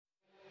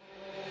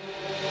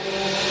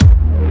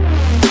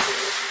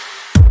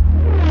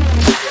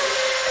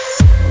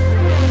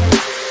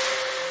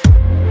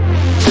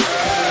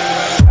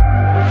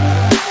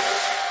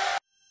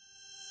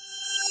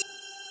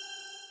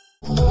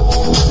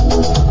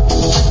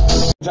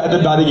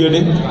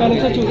Barricading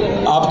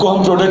आपको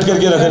हम protect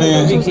करके रख रहे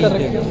हैं।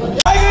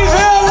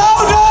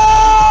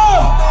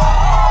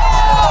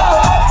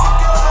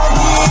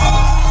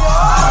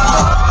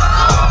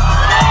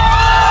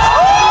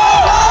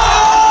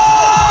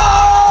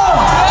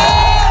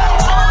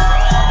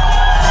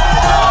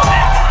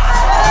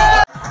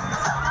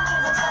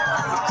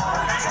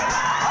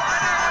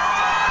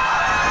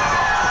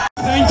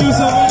 Thank you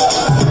so much.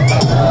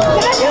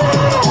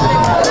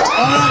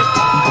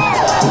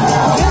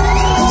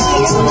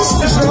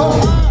 Shroff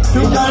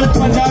to Culfit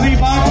Punjabi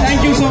bagh.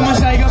 Thank you so much,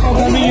 Tiger, for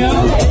coming here.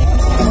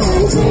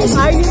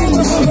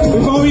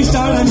 Before we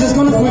start, I'm just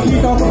going to quickly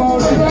talk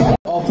about.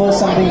 Offer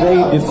something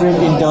very different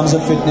in terms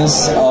of fitness.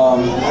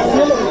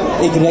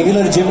 एक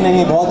regular gym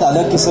नहीं, बहुत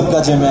अलग किस्म का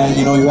gym है.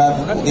 You know,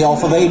 they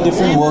offer very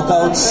different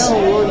workouts.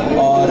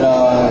 और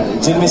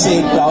जिनमें से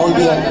एक Prowel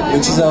भी है,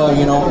 which is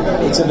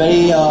it's a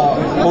very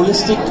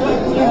holistic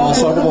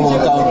sort of a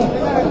workout.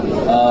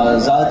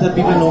 ज़्यादातर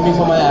people know me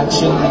for my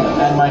action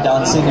and my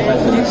dancing and my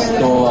fitness.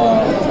 तो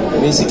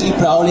basically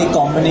Prowel एक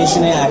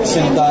combination है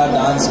action का,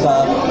 dance का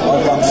और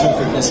functional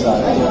fitness का.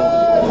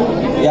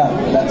 Yeah,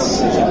 that's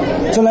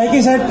it. So like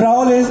I said,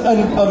 Prowel is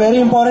a very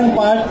important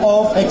part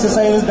of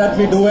exercises that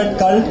we do at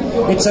Cult.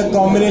 It's a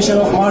combination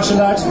of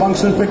martial arts,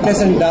 functional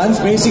fitness and dance,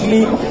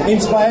 basically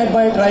inspired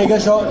by Tiger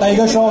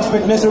Shroff's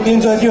fitness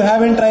routine. So if you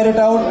haven't tried it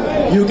out,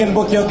 you can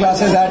book your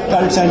classes at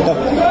Cult Center.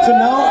 So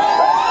now,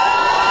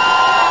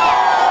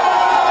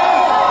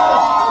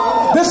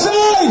 this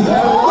side!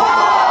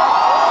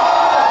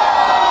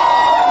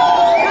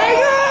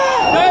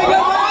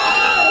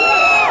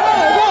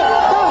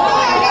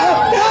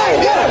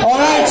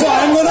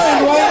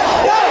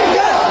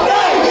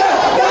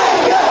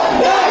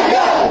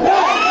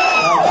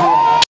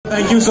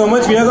 Thank you so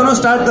much. We are going to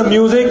start the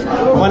music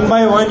one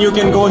by one. You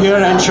can go here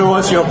and show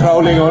us your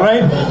prowling,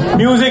 alright?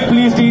 Music,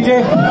 please,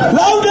 DJ.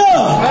 Louder!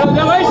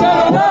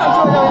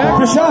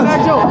 Prashant,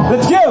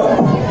 let's go!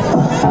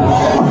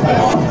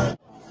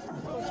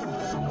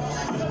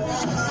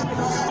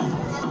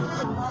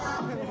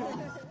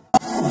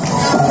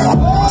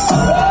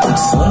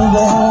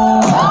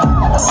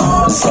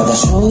 ज़्यादा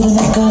शोर न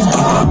कर,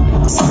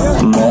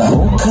 मैं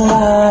हूँ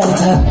खड़ा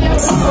इधर.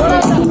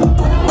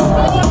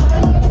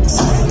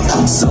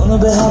 सुन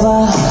बे हवा,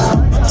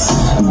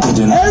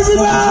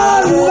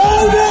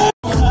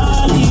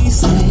 खाली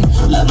से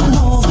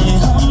लम्हों में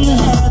हम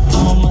हैं तो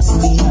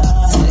मस्तियाँ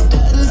है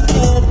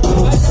करके तो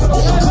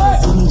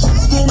तुम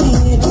जिसके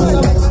लिए तो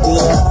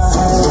दिया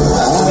है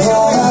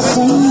आया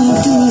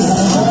बनती है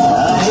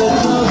आगे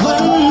तो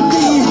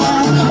बनती है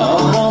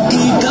औरों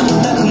की कब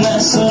तक मैं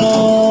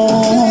सुनूं.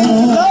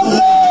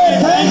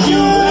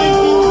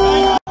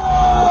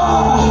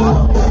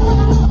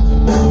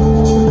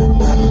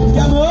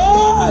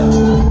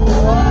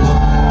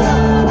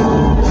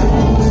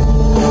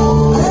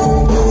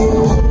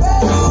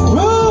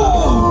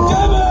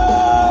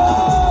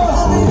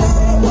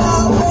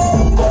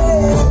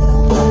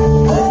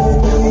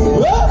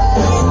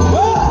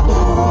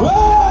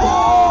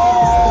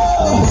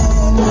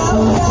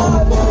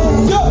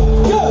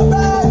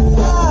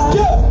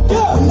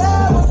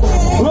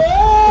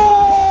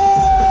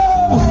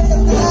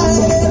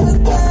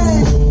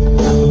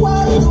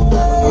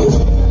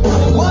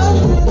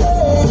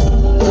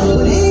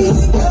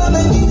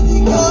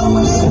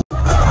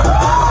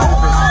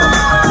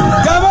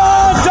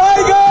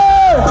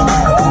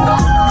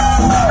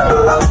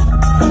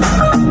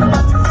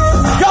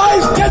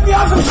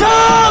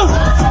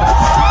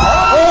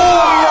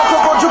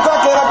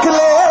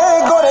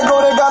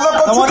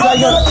 Come on,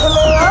 Tiger.